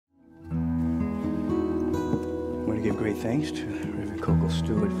We give great thanks to Reverend Coco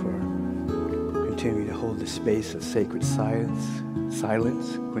Stewart for continuing to hold the space of sacred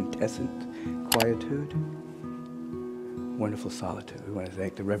silence, quintessent quietude, wonderful solitude. We want to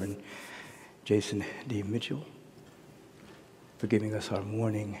thank the Reverend Jason D. Mitchell for giving us our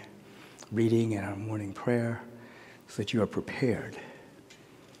morning reading and our morning prayer so that you are prepared.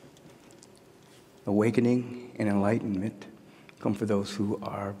 Awakening and enlightenment come for those who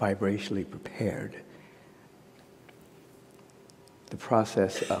are vibrationally prepared. The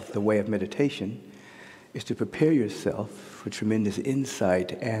process of the way of meditation is to prepare yourself for tremendous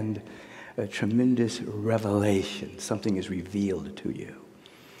insight and a tremendous revelation. Something is revealed to you.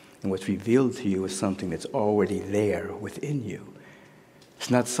 And what's revealed to you is something that's already there within you.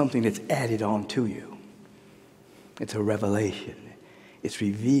 It's not something that's added on to you. It's a revelation. It's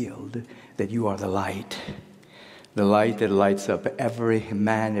revealed that you are the light that lights up every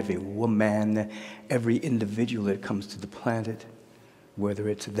man, every woman, every individual that comes to the planet, whether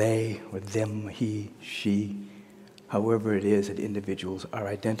it's they or them, he, she, however it is that individuals are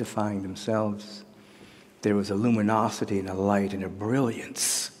identifying themselves. There is a luminosity and a light and a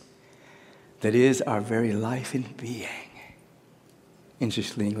brilliance that is our very life and being.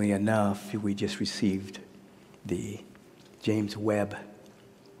 Interestingly enough, we just received the James Webb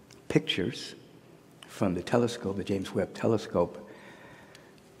pictures from the telescope, the James Webb telescope,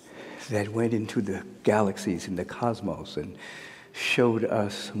 that went into the galaxies in the cosmos and showed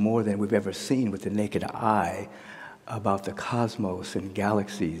us more than we've ever seen with the naked eye about the cosmos and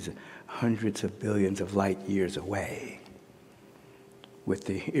galaxies hundreds of billions of light years away, with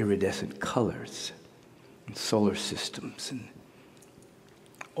the iridescent colors and solar systems and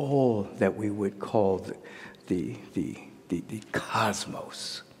all that we would call the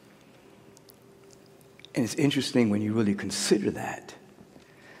cosmos. And it's interesting when you really consider that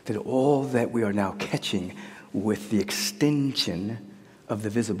all that we are now catching with the extension of the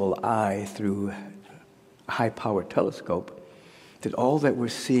visible eye through a high-powered telescope, that all that we're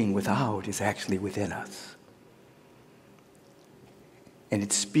seeing without is actually within us. And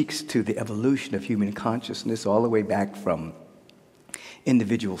it speaks to the evolution of human consciousness all the way back from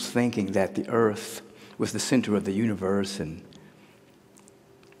individuals thinking that the earth was the center of the universe, and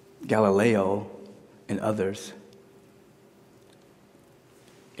Galileo and others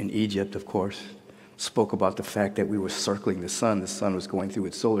in Egypt, of course, spoke about the fact that we were circling the sun. The sun was going through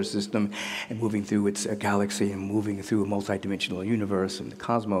its solar system and moving through its galaxy and moving through a multidimensional universe and the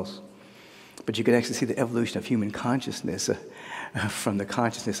cosmos. But you could actually see the evolution of human consciousness from the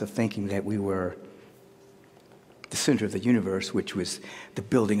consciousness of thinking that we were the center of the universe, which was the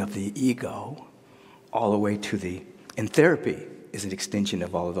building of the ego, all the way to and therapy is an extension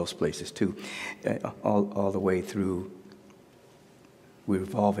of all of those places too, all the way through. We're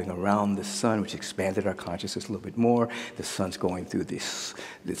revolving around the sun, which expanded our consciousness a little bit more. The sun's going through this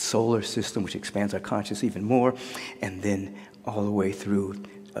solar system, which expands our consciousness even more. And then all the way through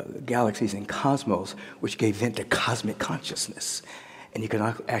galaxies and cosmos, which gave vent to cosmic consciousness. And you can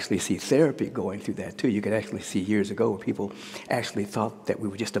actually see therapy going through that too. You could actually see years ago where people actually thought that we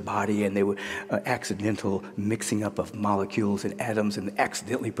were just a body, and they were accidental mixing up of molecules and atoms and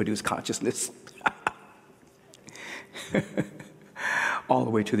accidentally produced consciousness. All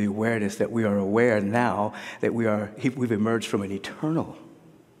the way to the awareness that we are aware now that we've emerged from an eternal.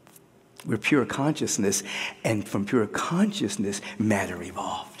 We're pure consciousness, and from pure consciousness, matter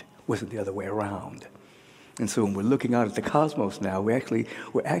evolved. It wasn't the other way around. And so when we're looking out at the cosmos now, we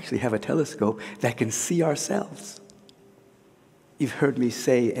actually have a telescope that can see ourselves. You've heard me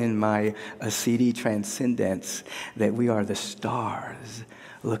say in my CD Transcendence that we are the stars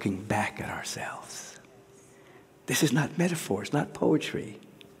looking back at ourselves. This is not metaphor, it's not poetry,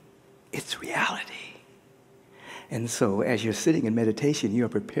 it's reality. And so as you're sitting in meditation, you're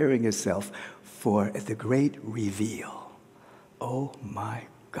preparing yourself for the great reveal. Oh my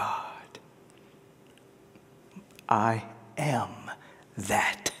God, I am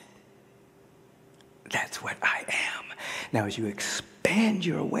that. That's what I am. Now as you expand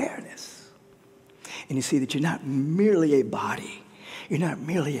your awareness, and you see that you're not merely a body, you're not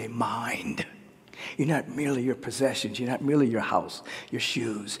merely a mind, you're not merely your possessions. You're not merely your house, your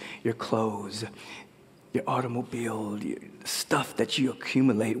shoes, your clothes, your automobile, your stuff that you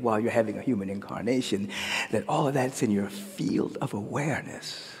accumulate while you're having a human incarnation, that all of that's in your field of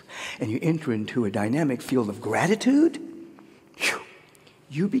awareness. And you enter into a dynamic field of gratitude.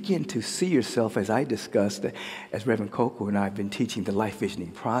 You begin to see yourself, as I discussed, as Reverend Coco and I have been teaching the life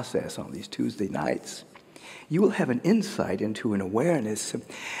visioning process on these Tuesday nights. You will have an insight into an awareness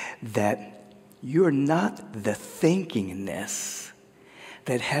that you're not the thinkingness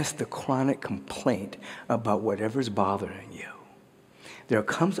that has the chronic complaint about whatever's bothering you, there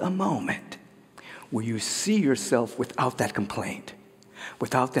comes a moment where you see yourself without that complaint,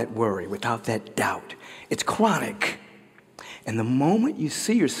 without that worry, without that doubt. It's chronic. And the moment you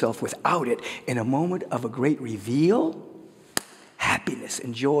see yourself without it, in a moment of a great reveal, happiness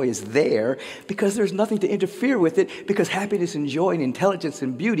and joy is there because there's nothing to interfere with it, because happiness and joy and intelligence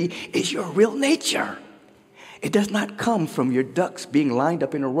and beauty is your real nature. It does not come from your ducks being lined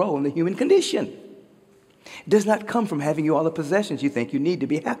up in a row in the human condition. It does not come from having you all the possessions you think you need to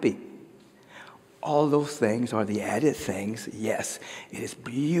be happy. All those things are the added things. Yes, it is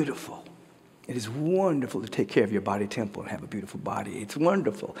beautiful. It is wonderful to take care of your body temple and have a beautiful body. It's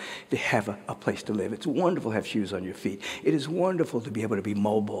wonderful to have a place to live. It's wonderful to have shoes on your feet. It is wonderful to be able to be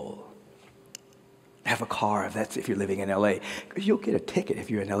mobile. Have a car if you're living in LA. You'll get a ticket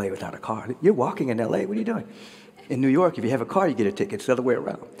if you're in LA without a car. You're walking in LA, what are you doing? In New York, if you have a car, you get a ticket. It's the other way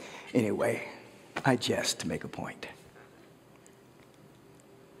around. Anyway, I jest to make a point.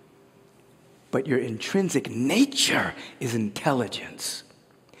 But your intrinsic nature is intelligence,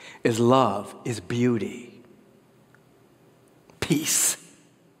 is love, is beauty, peace.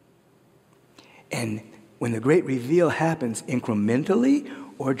 And when the great reveal happens incrementally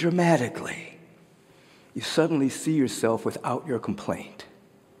or dramatically, you suddenly see yourself without your complaint.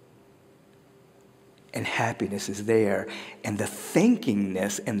 And happiness is there. And the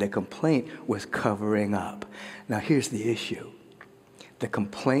thinkingness and the complaint was covering up. Now here's the issue. The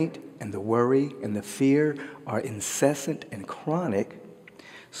complaint and the worry and the fear are incessant and chronic,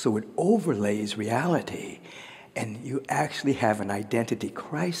 so it overlays reality. And you actually have an identity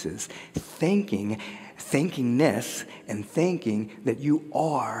crisis, thinkingness and thinking that you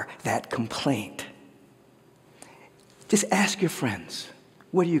are that complaint. Just ask your friends,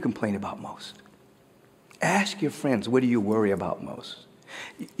 what do you complain about most? Ask your friends, what do you worry about most?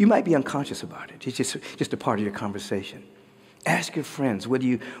 You might be unconscious about it. It's just a part of your conversation. Ask your friends, what do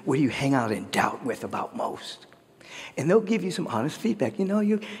you hang out in doubt with about most? And they'll give you some honest feedback. You know,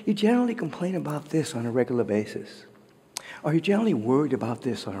 you generally complain about this on a regular basis. Or you're generally worried about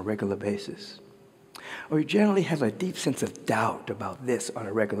this on a regular basis. Or you generally have a deep sense of doubt about this on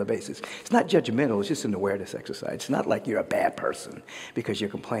a regular basis. It's not judgmental, it's just an awareness exercise. It's not like you're a bad person because you're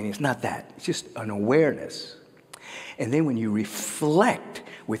complaining. It's not that. It's just an awareness. And then when you reflect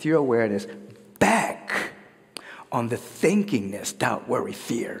with your awareness back on the thinkingness, doubt, worry,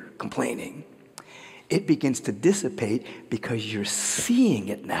 fear, complaining, it begins to dissipate because you're seeing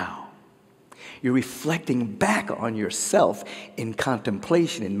it now. You're reflecting back on yourself in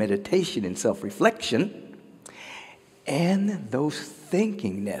contemplation, in meditation, in self-reflection, and those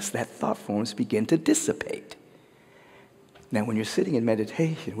thinkingness, that thought forms begin to dissipate. Now, when you're sitting in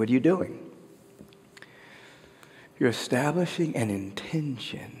meditation, what are you doing? You're establishing an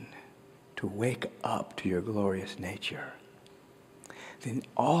intention to wake up to your glorious nature. Then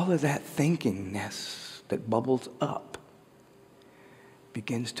all of that thinkingness that bubbles up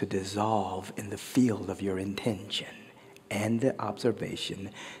begins to dissolve in the field of your intention and the observation,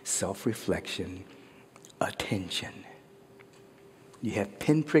 self-reflection, attention. You have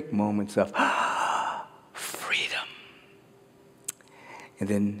pinprick moments of freedom. And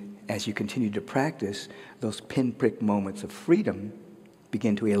then as you continue to practice, those pinprick moments of freedom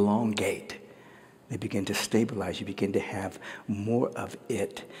begin to elongate. They begin to stabilize. You begin to have more of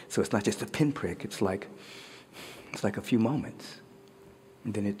it. So it's not just a pinprick. It's like a few moments.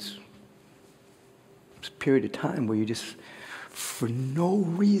 And then it's a period of time where you just, for no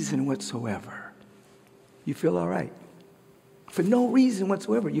reason whatsoever, you feel all right. For no reason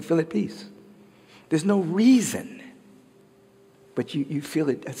whatsoever, you feel at peace. There's no reason, but you feel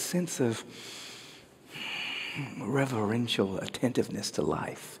a sense of reverential attentiveness to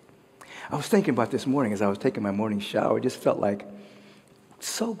life. I was thinking about this morning as I was taking my morning shower. It just felt like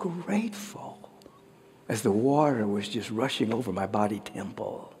so grateful as the water was just rushing over my body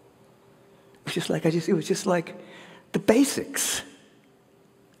temple. It was just like the basics.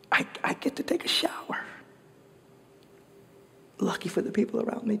 I get to take a shower. Lucky for the people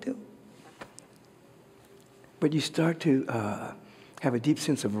around me too. But you start to have a deep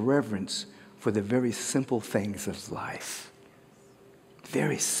sense of reverence for the very simple things of life.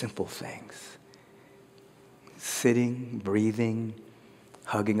 Very simple things. Sitting, breathing,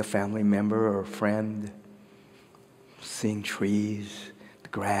 hugging a family member or a friend, seeing trees, the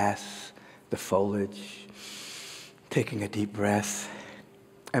grass, the foliage, taking a deep breath.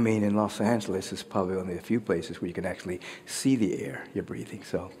 I mean, in Los Angeles, there's probably only a few places where you can actually see the air you're breathing,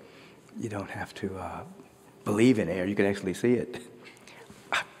 so you don't have to believe in air. You can actually see it.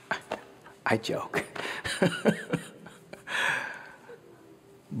 I joke.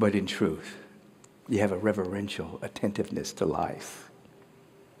 but in truth, you have a reverential attentiveness to life.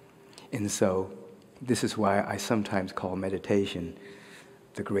 And so this is why I sometimes call meditation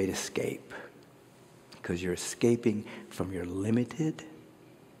the great escape, because you're escaping from your limited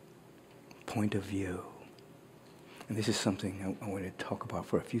point of view. And this is something I want to talk about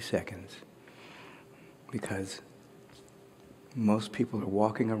for a few seconds, because most people are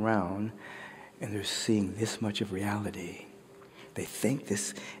walking around and they're seeing this much of reality. They think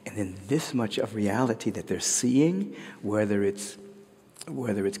this, and then this much of reality that they're seeing, whether it's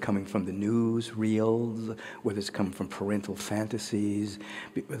coming from the news reels, whether it's coming from parental fantasies,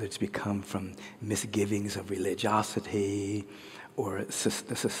 whether it's become from misgivings of religiosity, or the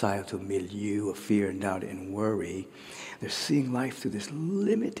societal milieu of fear and doubt and worry. They're seeing life through this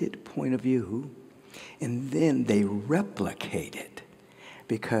limited point of view, and then they replicate it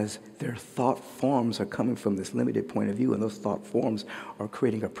because their thought forms are coming from this limited point of view, and those thought forms are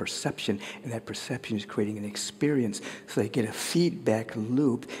creating a perception, and that perception is creating an experience. So they get a feedback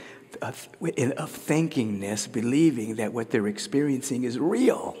loop of thinkingness, believing that what they're experiencing is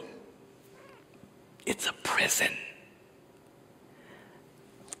real. It's a prison.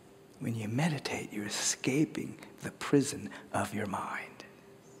 When you meditate, you're escaping the prison of your mind.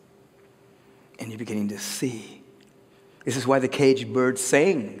 And you're beginning to see. This is why the caged bird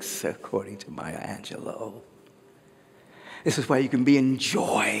sings, according to Maya Angelou. This is why you can be in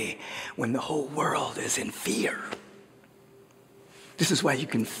joy when the whole world is in fear. This is why you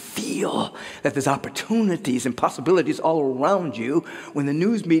can feel that there's opportunities and possibilities all around you when the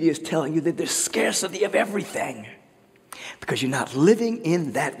news media is telling you that there's scarcity of everything. Because you're not living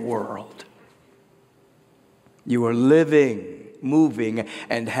in that world. You are living, moving,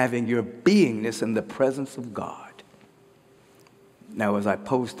 and having your beingness in the presence of God. Now, as I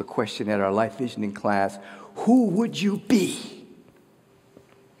posed the question at our life visioning class, who would you be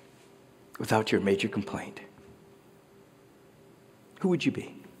without your major complaint? Who would you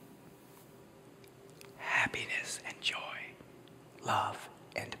be? Happiness and joy, love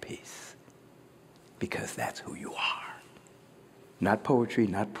and peace. Because that's who you are. Not poetry,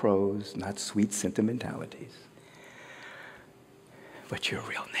 not prose, not sweet sentimentalities, but your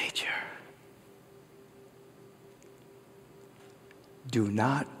real nature. Do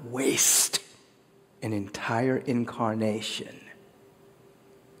not waste an entire incarnation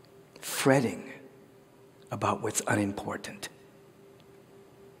fretting about what's unimportant.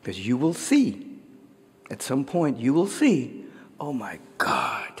 Because you will see, at some point you will see, oh my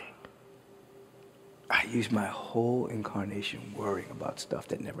God, I used my whole incarnation worrying about stuff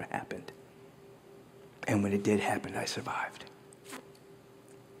that never happened. And when it did happen, I survived.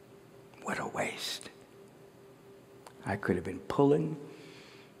 What a waste. I could have been pulling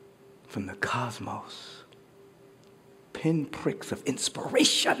from the cosmos pinpricks of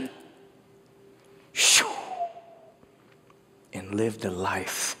inspiration, shoo, and lived the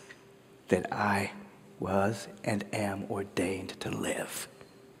life that I was and am ordained to live.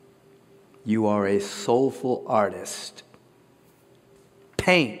 You are a soulful artist.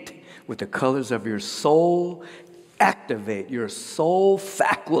 Paint with the colors of your soul. Activate your soul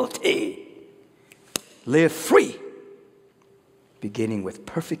faculty. Live free, beginning with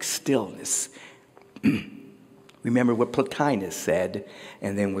perfect stillness. Remember what Plotinus said,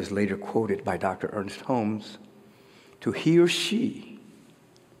 and then was later quoted by Dr. Ernest Holmes. To he or she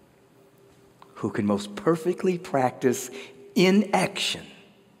who can most perfectly practice inaction,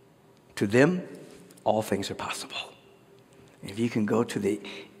 to them, all things are possible. If you can go to the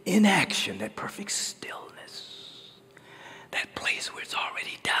inaction, that perfect stillness, that place where it's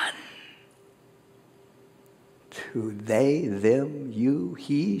already done, to they, them, you,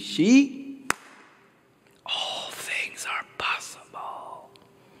 he, she, all things are possible.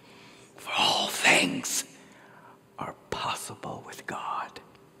 For all things are possible with God.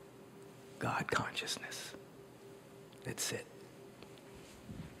 God consciousness. That's it.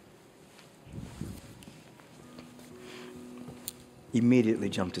 Immediately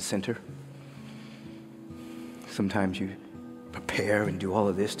jump to center. Sometimes you prepare and do all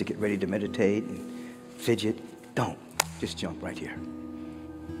of this to get ready to meditate and fidget. Don't. Just jump right here.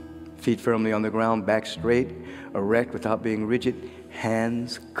 Feet firmly on the ground, back straight, erect without being rigid,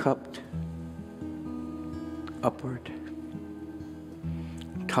 hands cupped upward,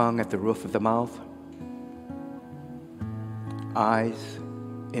 tongue at the roof of the mouth, eyes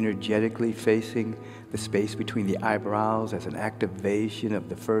energetically facing the space between the eyebrows as an activation of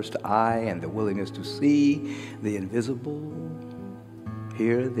the first eye and the willingness to see the invisible,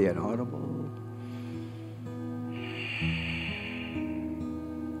 hear the inaudible.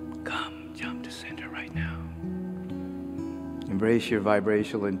 Come, jump to center right now. And Embrace your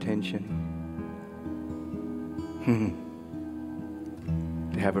vibrational intention.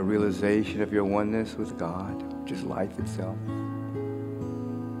 To have a realization of your oneness with God, which is life itself.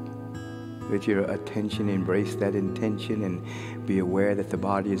 Let your attention embrace that intention and be aware that the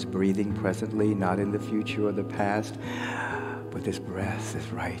body is breathing presently, not in the future or the past, but this breath is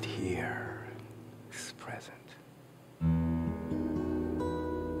right here. It's present.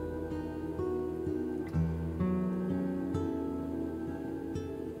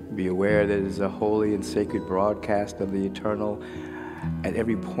 Be aware that it is a holy and sacred broadcast of the eternal at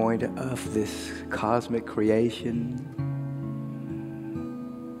every point of this cosmic creation.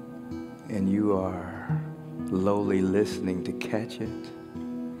 And you are lowly listening to catch it,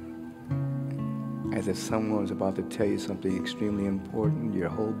 as if someone was about to tell you something extremely important. Your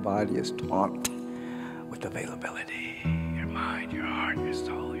whole body is taut with availability. Your mind, your heart, your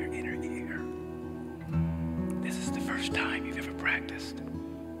soul, your inner ear. This is the first time you've ever practiced.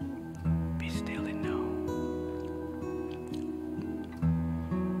 Be still and know.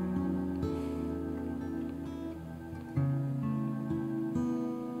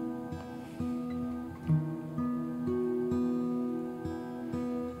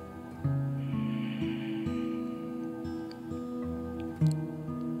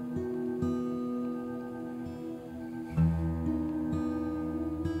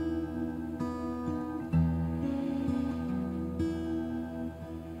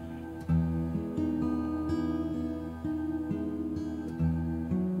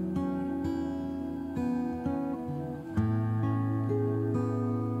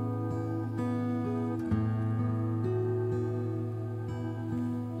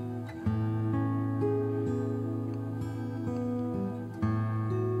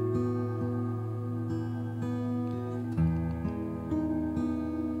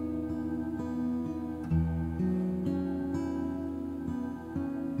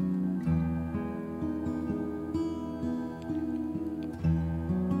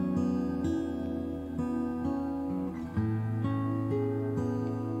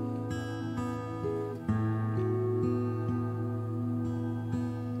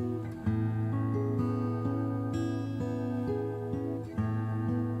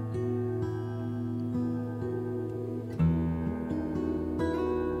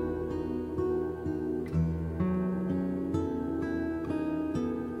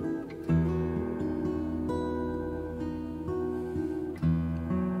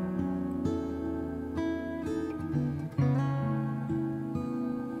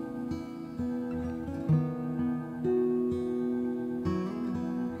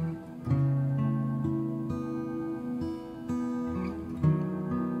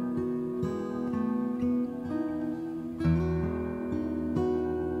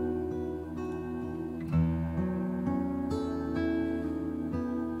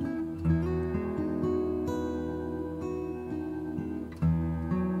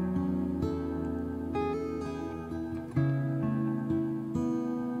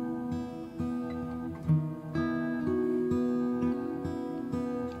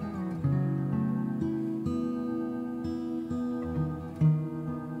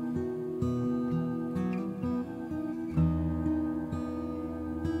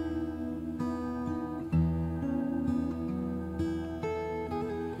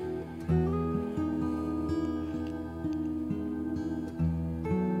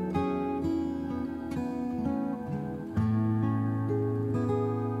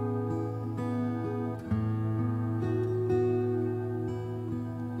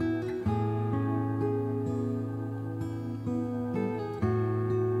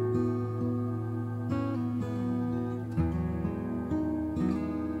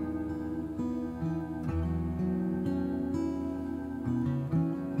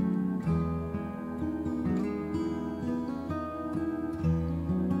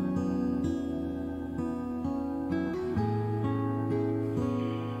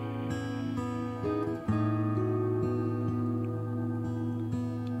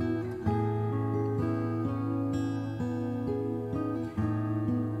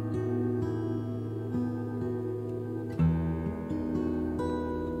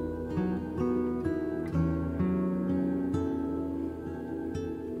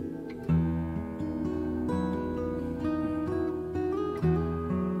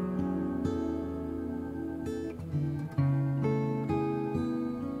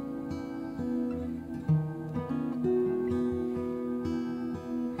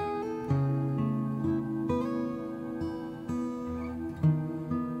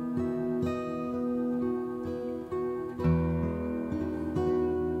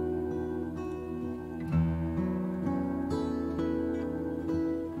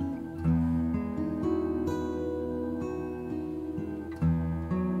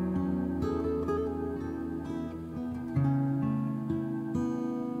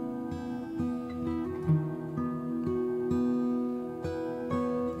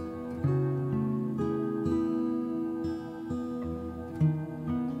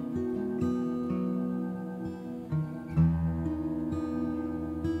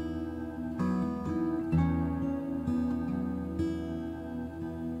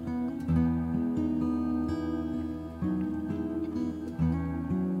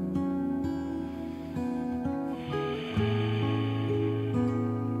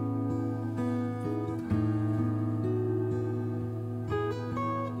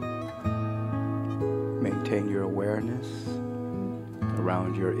 maintain your awareness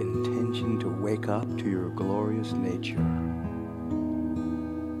around your intention to wake up to your glorious nature.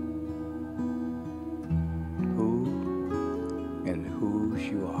 Who and whose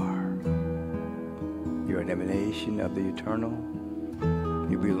you are. You're an emanation of the eternal.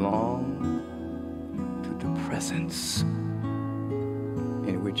 You belong to the presence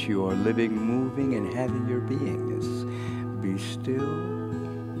in which you are living, moving, and having your beingness. Be still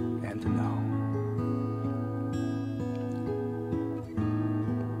and know.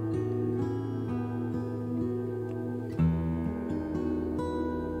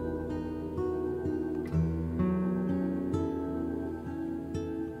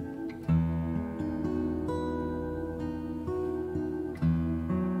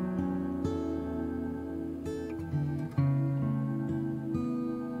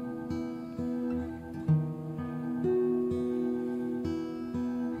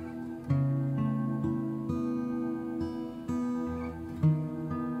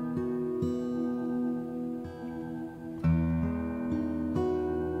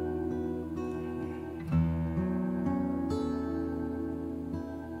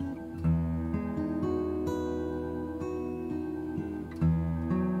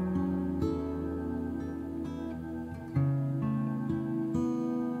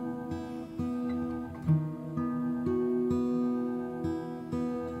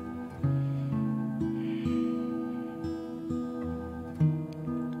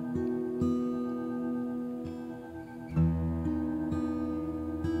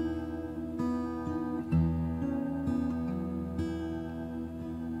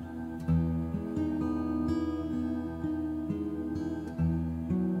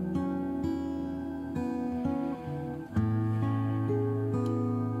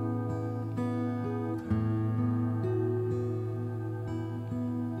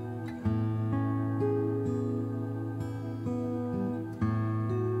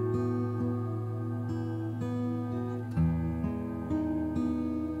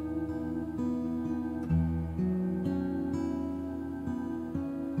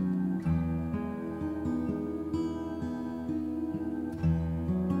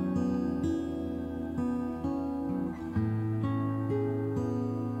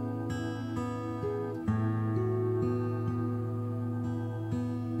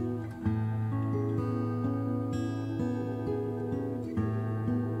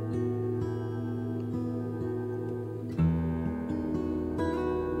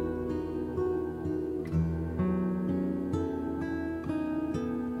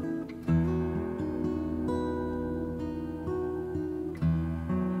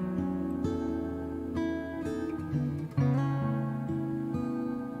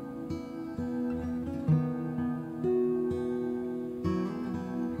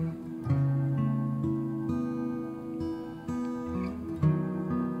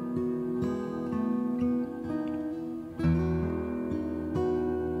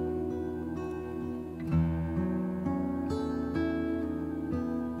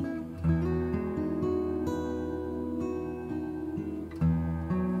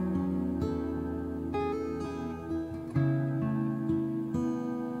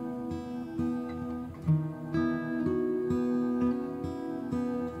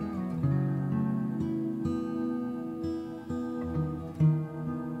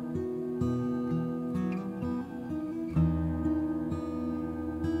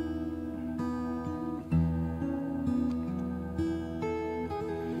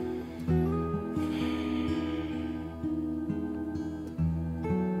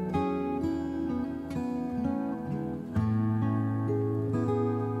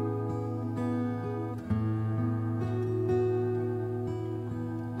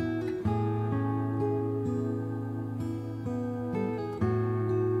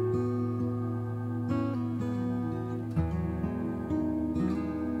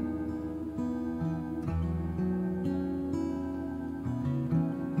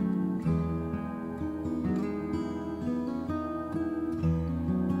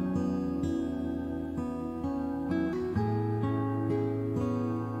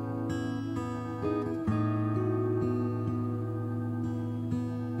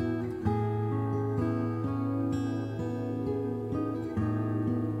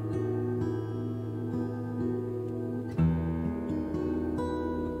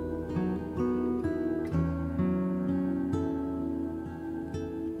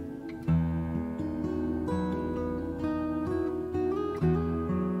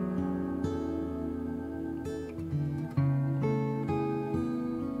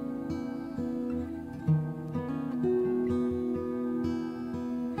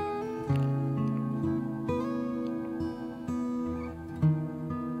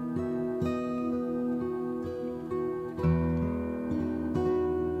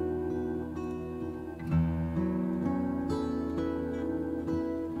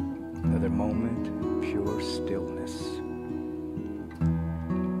 another moment, pure stillness.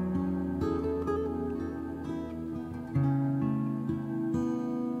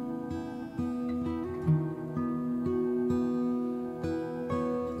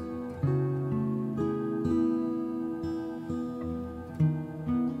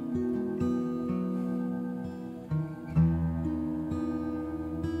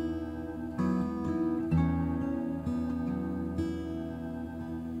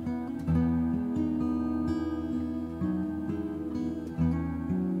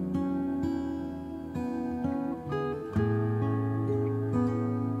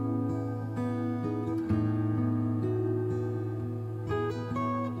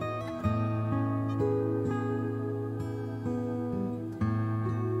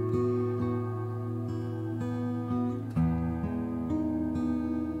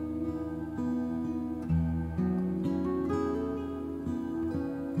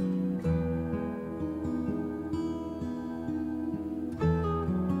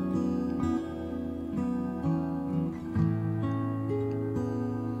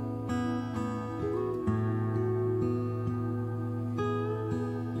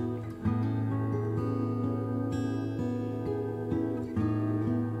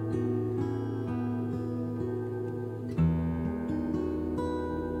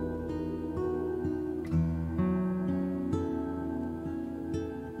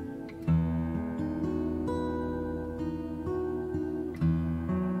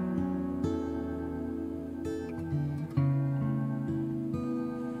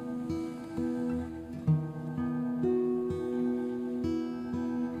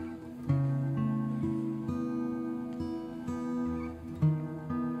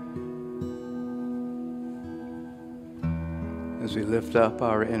 As we lift up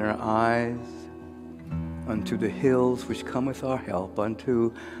our inner eyes unto the hills which cometh our help,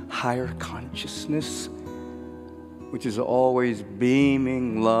 unto higher consciousness, which is always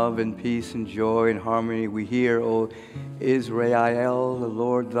beaming love and peace and joy and harmony, we hear, O Israel, the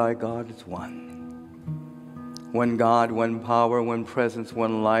Lord thy God is one. One God, one power, one presence,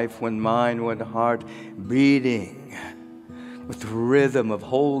 one life, one mind, one heart, beating with the rhythm of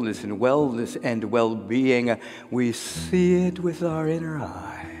wholeness and wellness and well-being. We see it with our inner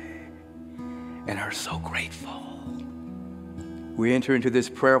eye and are so grateful. We enter into this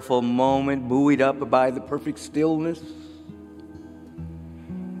prayerful moment buoyed up by the perfect stillness,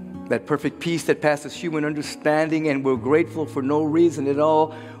 that perfect peace that passes human understanding, and we're grateful for no reason at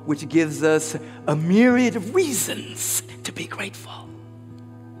all, which gives us a myriad of reasons to be grateful.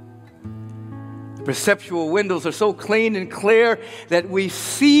 Perceptual windows are so clean and clear that we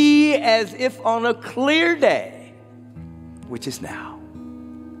see as if on a clear day, which is now.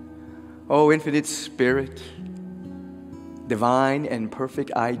 Oh, infinite Spirit, divine and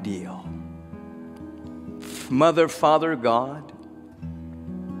perfect ideal, Mother, Father, God,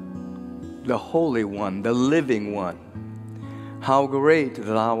 the Holy One, the Living One, how great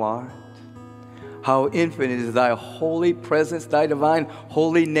thou art. How infinite is thy holy presence, thy divine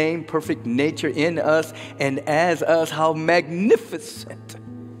holy name, perfect nature in us and as us. How magnificent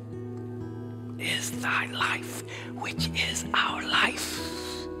is thy life, which is our life.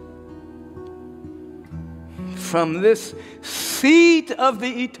 From this seat of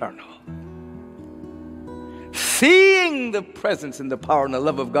the eternal, seeing the presence and the power and the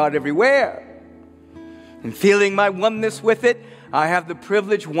love of God everywhere, and feeling my oneness with it, I have the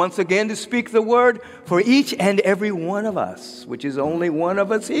privilege once again to speak the word for each and every one of us, which is only one of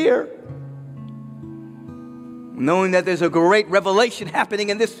us here. Knowing that there's a great revelation happening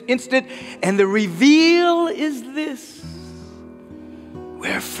in this instant, and the reveal is this: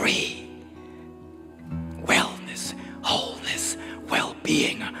 we're free. Wellness, wholeness,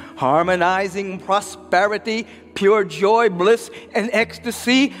 well-being, harmonizing prosperity, pure joy, bliss, and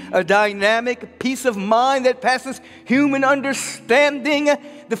ecstasy, a dynamic peace of mind that passes human understanding,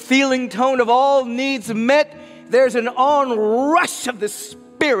 the feeling tone of all needs met. There's an onrush of the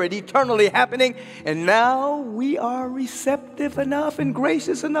Spirit eternally happening, and now we are receptive enough and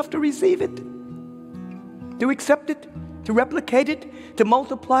gracious enough to receive it, to accept it, to replicate it, to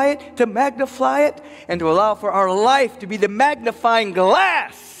multiply it, to magnify it, and to allow for our life to be the magnifying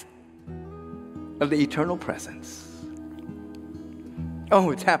glass of the eternal presence. Oh,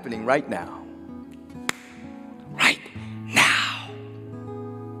 it's happening right now. Right now.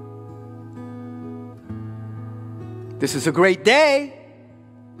 This is a great day.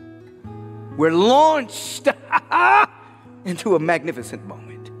 We're launched into a magnificent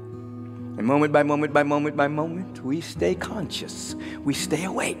moment. And moment by moment by moment by moment, we stay conscious. We stay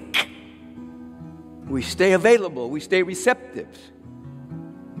awake. We stay available. We stay receptive.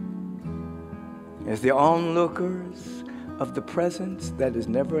 as the onlookers of the presence that is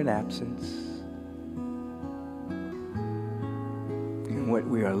never an absence. And what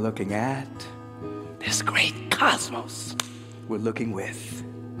we are looking at, this great cosmos we're looking with,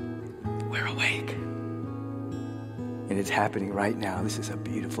 we're awake. And it's happening right now. This is a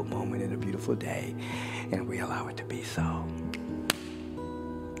beautiful moment and a beautiful day, and we allow it to be so.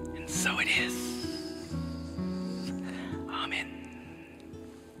 And so it is. Amen.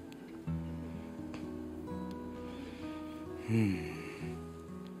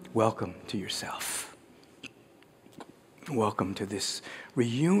 Welcome to yourself. Welcome to this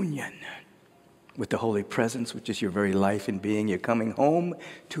reunion with the Holy Presence, which is your very life and being. You're coming home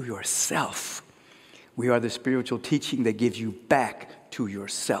to yourself. We are the spiritual teaching that gives you back to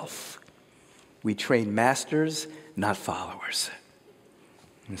yourself. We train masters, not followers.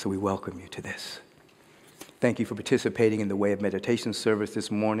 And so we welcome you to this. Thank you for participating in the way of meditation service this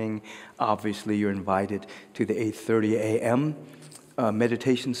morning. Obviously, you're invited to the 8:30 a.m.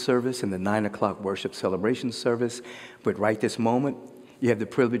 Meditation service and the 9 o'clock worship celebration service. But right this moment, you have the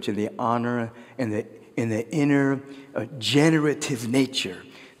privilege and the honor and the inner generative nature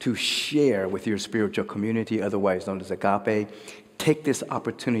to share with your spiritual community, otherwise known as Agape. Take this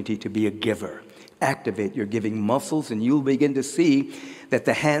opportunity to be a giver. Activate your giving muscles, and you'll begin to see that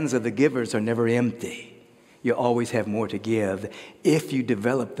the hands of the givers are never empty. You always have more to give if you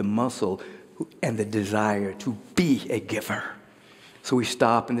develop the muscle and the desire to be a giver. So we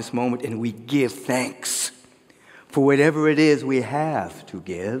stop in this moment and we give thanks for whatever it is we have to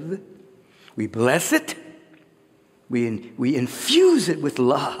give. We bless it. We infuse it with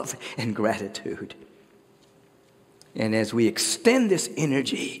love and gratitude. And as we extend this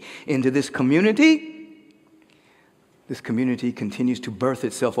energy into this community continues to birth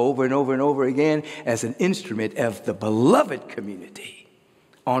itself over and over and over again as an instrument of the beloved community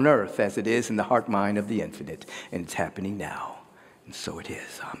on earth as it is in the heart mind of the infinite. And it's happening now. And so it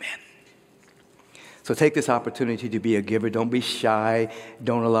is. Amen. So take this opportunity to be a giver. Don't be shy.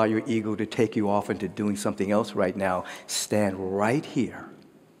 Don't allow your ego to take you off into doing something else right now. Stand right here.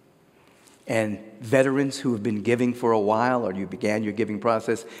 And veterans who have been giving for a while, or you began your giving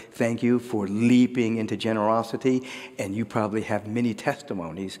process, thank you for leaping into generosity. And you probably have many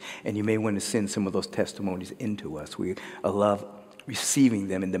testimonies, and you may want to send some of those testimonies into us. We love receiving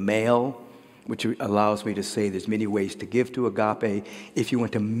them in the mail, which allows me to say there's many ways to give to Agape. If you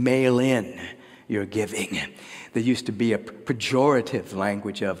want to mail in your giving, there used to be a pejorative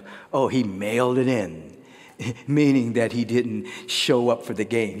language of, oh, he mailed it in, meaning that he didn't show up for the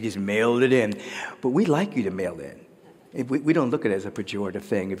game. He just mailed it in. But we like you to mail in. We don't look at it as a pejorative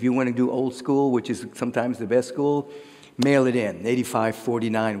thing. If you want to do old school, which is sometimes the best school, mail it in.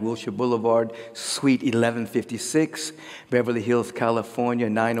 8549 Wilshire Boulevard, Suite 1156, Beverly Hills, California,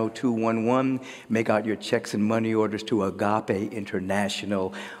 90211. Make out your checks and money orders to Agape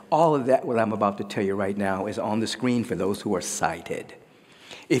International. All of that, what I'm about to tell you right now, is on the screen for those who are sighted.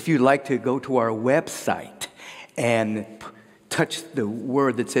 If you'd like to go to our website and touch the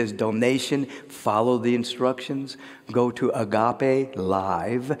word that says donation, follow the instructions, go to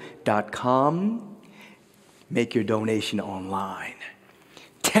agapelive.com. Make your donation online.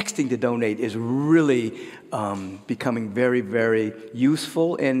 Texting to donate is really becoming very, very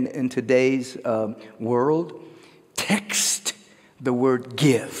useful in today's world. Text the word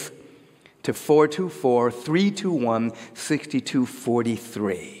give to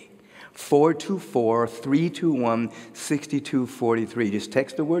 424-321-6243. 424-321-6243. Just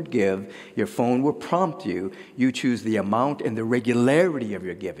text the word give. Your phone will prompt you. You choose the amount and the regularity of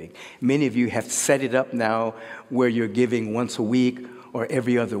your giving. Many of you have set it up now where you're giving once a week or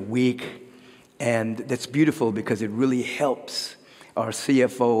every other week. And that's beautiful because it really helps our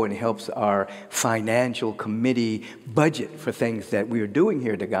CFO and helps our financial committee budget for things that we are doing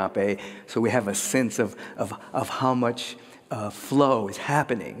here at Agape. So we have a sense of how much flow is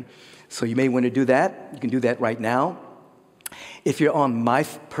happening. So you may want to do that. You can do that right now. If you're on my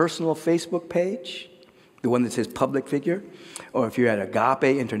personal Facebook page, the one that says public figure, or if you're at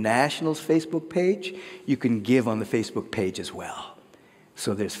Agape International's Facebook page, you can give on the Facebook page as well.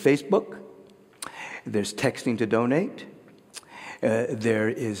 So there's Facebook, there's texting to donate, there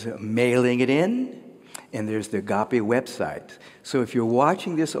is mailing it in, and there's the Agape website. So if you're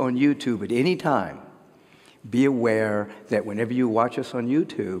watching this on YouTube at any time, be aware that whenever you watch us on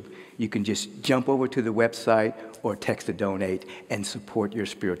YouTube, you can just jump over to the website or text to donate and support your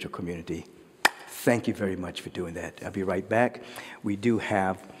spiritual community. Thank you very much for doing that. I'll be right back. We do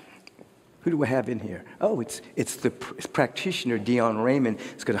have, who do we have in here? Oh, it's the practitioner, Dion Raymond,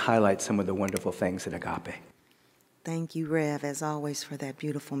 is going to highlight some of the wonderful things at Agape. Thank you, Rev, as always, for that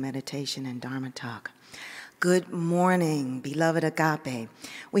beautiful meditation and Dharma talk. Good morning, beloved Agape.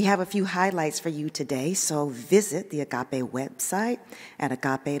 We have a few highlights for you today, so visit the Agape website at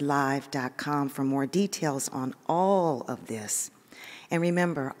agapelive.com for more details on all of this. And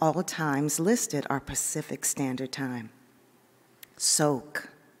remember, all times listed are Pacific Standard Time. Soak.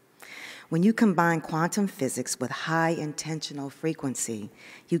 When you combine quantum physics with high intentional frequency,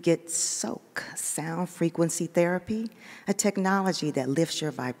 you get SOAK, sound frequency therapy, a technology that lifts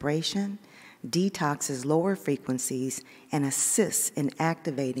your vibration, detoxes lower frequencies, and assists in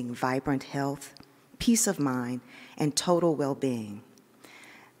activating vibrant health, peace of mind, and total well-being.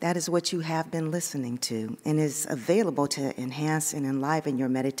 That is what you have been listening to and is available to enhance and enliven your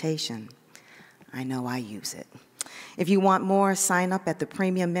meditation. I know I use it. If you want more, sign up at the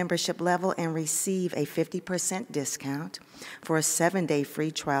premium membership level and receive a 50% discount for a 7-day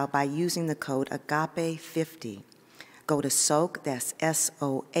free trial by using the code AGAPE50. Go to SOAK, that's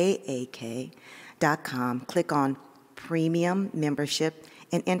SOAAK.com, click on Premium Membership,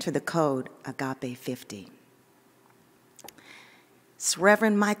 and enter the code AGAPE50. It's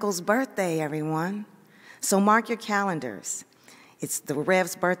Reverend Michael's birthday, everyone. So mark your calendars. It's the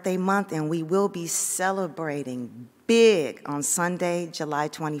Rev's birthday month, and we will be celebrating big on Sunday, July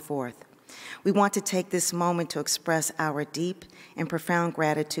 24th. We want to take this moment to express our deep and profound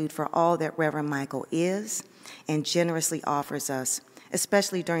gratitude for all that Reverend Michael is and generously offers us,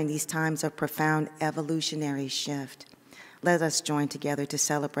 especially during these times of profound evolutionary shift. Let us join together to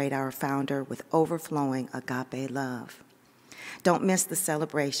celebrate our founder with overflowing agape love. Don't miss the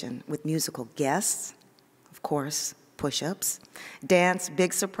celebration with musical guests, of course, push-ups, dance,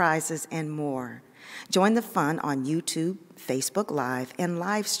 big surprises, and more. Join the fun on YouTube, Facebook Live, and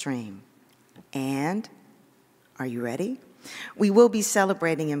live stream. And, are you ready? We will be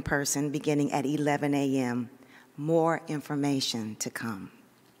celebrating in person beginning at 11 a.m. More information to come.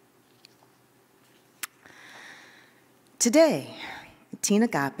 Today, Teen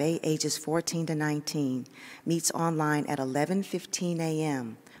Agape, ages 14 to 19, meets online at 11:15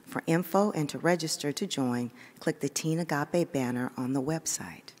 a.m. For info and to register to join, click the Teen Agape banner on the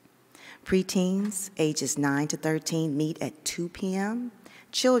website. Preteens, ages 9 to 13, meet at 2 p.m.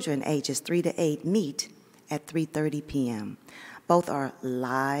 Children, ages 3 to 8, meet at 3:30 p.m. Both are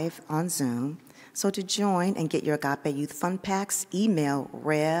live on Zoom. So to join and get your Agape Youth Fun Packs, email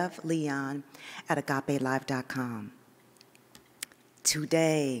revleon@agapelive.com.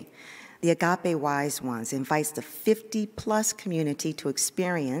 Today, the Agape Wise Ones invites the 50-plus community to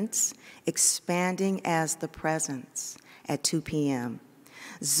experience Expanding as the Presence at 2 p.m.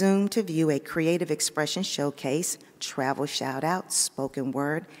 Zoom to view a creative expression showcase, travel shout-out, spoken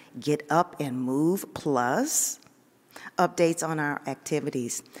word, get up and move, plus updates on our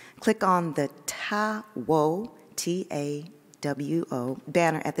activities. Click on the TAWO, T-A-W-O,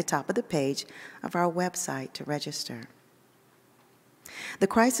 banner at the top of the page of our website to register. The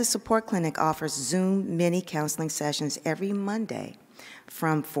Crisis Support Clinic offers Zoom mini counseling sessions every Monday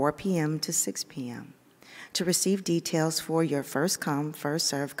from 4 p.m. to 6 p.m. To receive details for your first come, first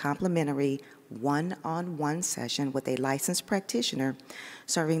served complimentary one-on-one session with a licensed practitioner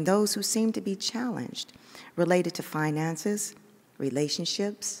serving those who seem to be challenged related to finances,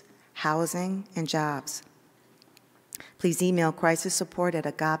 relationships, housing, and jobs. Please email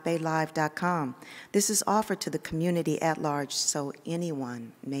crisissupport@agapelive.com. This is offered to the community at large so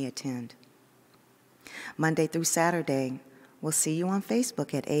anyone may attend. Monday through Saturday, we'll see you on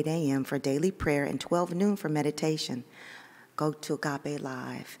Facebook at 8 a.m. for daily prayer and 12 noon for meditation. Go to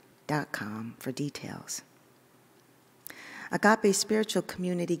agapelive.com for details. Agape Spiritual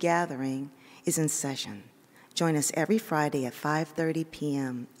Community Gathering is in session. Join us every Friday at 5:30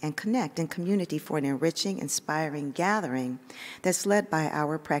 p.m. and connect in community for an enriching, inspiring gathering that's led by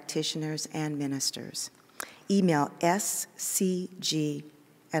our practitioners and ministers. Email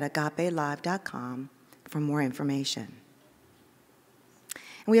scg@agapelive.com for more information.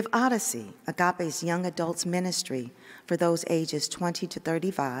 And we have Odyssey, Agape's young adults ministry for those ages 20 to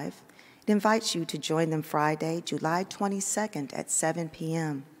 35. It invites you to join them Friday, July 22nd at 7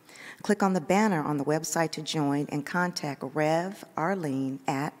 p.m. Click on the banner on the website to join and contact Rev Arlene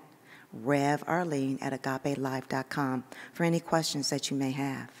at revarlene@agapelive.com for any questions that you may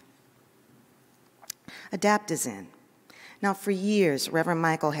have. Adaptogen. Now, for years, Reverend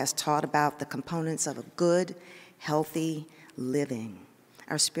Michael has taught about the components of a good, healthy living.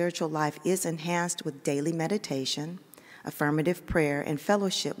 Our spiritual life is enhanced with daily meditation, affirmative prayer, and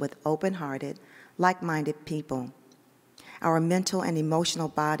fellowship with open-hearted, like-minded people. Our mental and emotional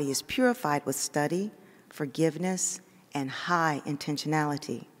body is purified with study, forgiveness, and high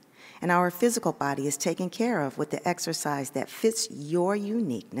intentionality. And our physical body is taken care of with the exercise that fits your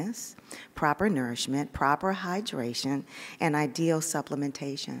uniqueness, proper nourishment, proper hydration, and ideal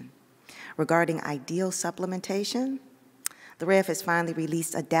supplementation. Regarding ideal supplementation, the Rev has finally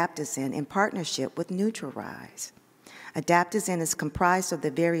released Adaptogene in partnership with Nutri-Rise. Adaptogene is comprised of the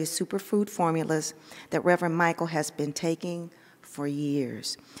various superfood formulas that Reverend Michael has been taking for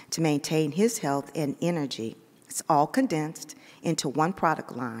years to maintain his health and energy. It's all condensed into one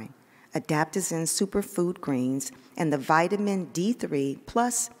product line, Adaptogene Superfood Greens, and the vitamin D3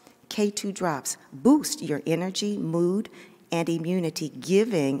 plus K2 drops boost your energy, mood, and immunity,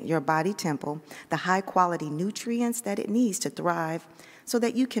 giving your body temple the high-quality nutrients that it needs to thrive so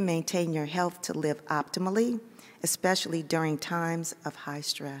that you can maintain your health to live optimally, especially during times of high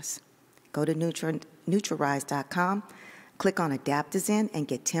stress. Go to Nutririse.com, click on Adaptogene, and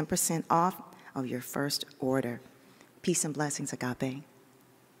get 10% off of your first order. Peace and blessings, Agape.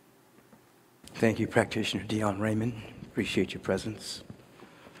 Thank you, Practitioner Dion Raymond. Appreciate your presence.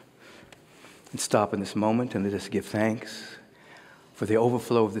 And stop in this moment and let us give thanks for the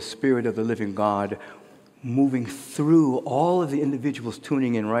overflow of the Spirit of the living God moving through all of the individuals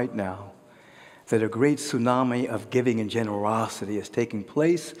tuning in right now, that a great tsunami of giving and generosity is taking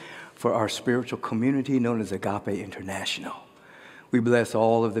place for our spiritual community known as Agape International. We bless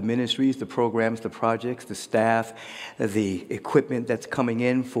all of the ministries, the programs, the projects, the staff, the equipment that's coming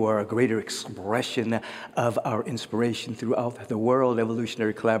in for a greater expression of our inspiration throughout the world,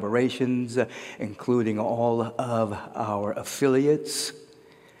 evolutionary collaborations, including all of our affiliates.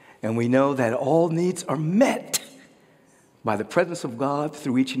 And we know that all needs are met by the presence of God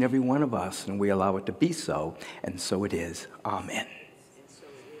through each and every one of us, and we allow it to be so, and so it is. Amen.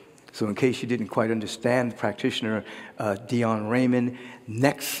 So in case you didn't quite understand, Practitioner Dion Raymond,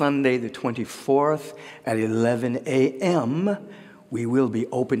 next Sunday, the 24th at 11 a.m., we will be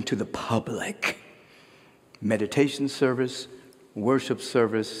open to the public. Meditation service, worship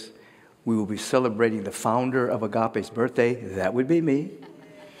service. We will be celebrating the founder of Agape's birthday. That would be me.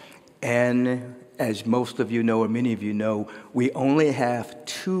 And as most of you know, or many of you know, we only have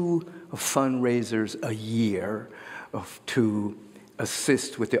 2 fundraisers a year to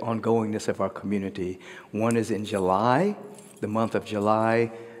assist with the ongoingness of our community. One is in July, the month of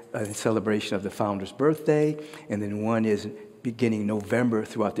July, in celebration of the founder's birthday, and then one is beginning November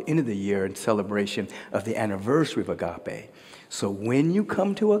throughout the end of the year in celebration of the anniversary of Agape. So when you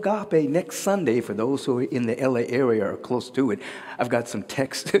come to Agape next Sunday, for those who are in the LA area or close to it, I've got some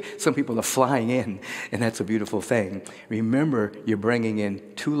text. Some people are flying in, and that's a beautiful thing. Remember, you're bringing in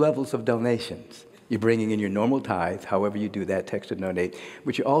 2 levels of donations. You're bringing in your normal tithe, however you do that, text or donate,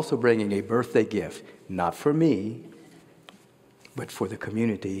 but you're also bringing a birthday gift, not for me, but for the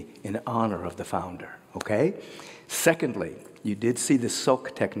community in honor of the founder, okay? Secondly, you did see the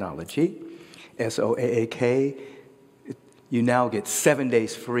SOAK technology, S-O-A-A-K. You now get 7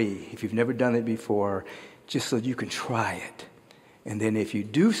 days free. If you've never done it before, just so you can try it. And then if you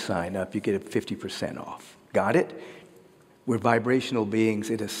do sign up, you get a 50% off. Got it? We're vibrational beings.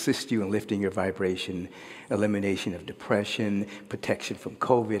 It assists you in lifting your vibration, elimination of depression, protection from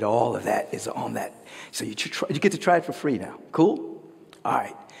COVID. All of that is on that. So you get to try it for free now. Cool? All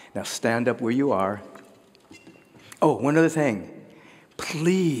right. Now stand up where you are. Oh, one other thing.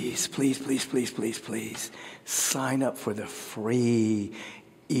 Please, please, please, please, please, please sign up for the free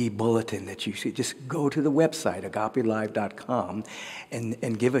e-bulletin that you see. Just go to the website, agapelive.com,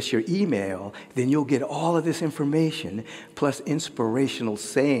 and give us your email. Then you'll get all of this information, plus inspirational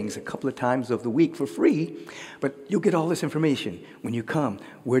sayings a couple of times of the week for free. But you'll get all this information when you come,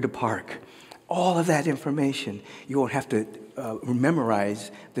 where to park, all of that information. You won't have to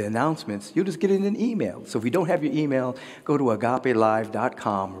memorize the announcements. You'll just get it in an email. So if you don't have your email, go to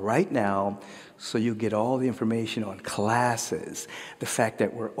agapelive.com right now, so you get all the information on classes, the fact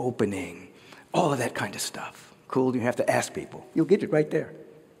that we're opening, all of that kind of stuff. Cool? You have to ask people. You'll get it right there.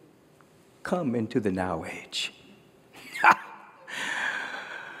 Come into the now age.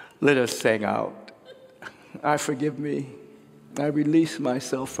 Let us sing out. I forgive me. I release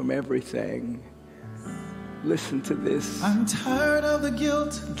myself from everything. Listen to this. I'm tired of the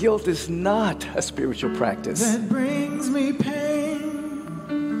guilt. Guilt is not a spiritual practice. That brings me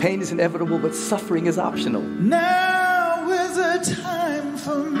pain. Pain is inevitable, but suffering is optional. Now is the time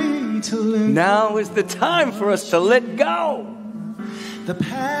for me to let go. Now is the time for us to let go. The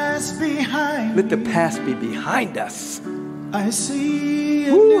past behind. Let the past be behind us. I see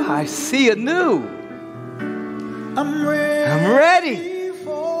Ooh, I see anew. I'm ready.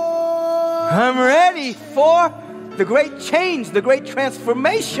 I'm ready for the great change, the great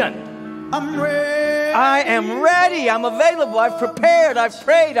transformation. I'm ready. I am ready. I'm available. I've prepared. I've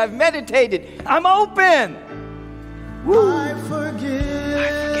prayed. I've meditated. I'm open. Woo. I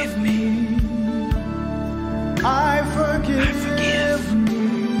forgive me. I forgive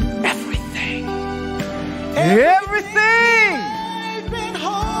me. Everything. Everything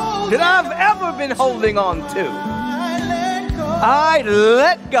that I've ever been holding on to. I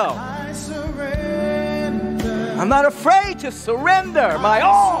let go. I surrender. I'm not afraid to surrender my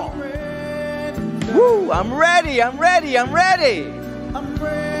all. Woo, I'm ready. I'm ready. I'm ready. I'm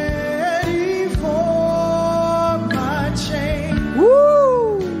ready for my change.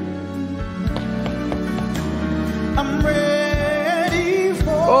 Woo. I'm ready for.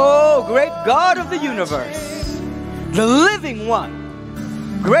 Oh, great God of the universe, the living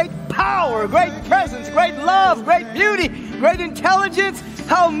one, great power, great presence, great love, great beauty, great intelligence.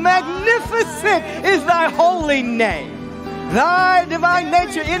 How magnificent is thy holy name. Thy divine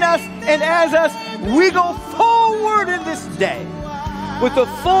nature in us and as us, we go forward in this day with the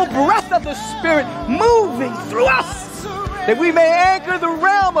full breath of the Spirit moving through us, that we may anchor the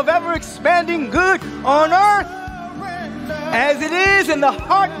realm of ever-expanding good on earth as it is in the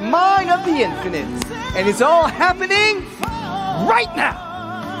heart mind of the infinite. And it's all happening right now.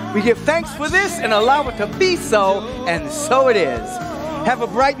 We give thanks for this and allow it to be so, and so it is. Have a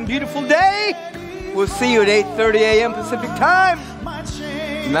bright and beautiful day. We'll see you at 8:30 a.m. Pacific time,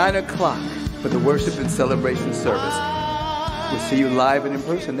 9 o'clock for the worship and celebration service. We'll see you live and in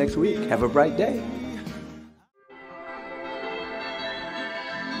person next week. Have a bright day.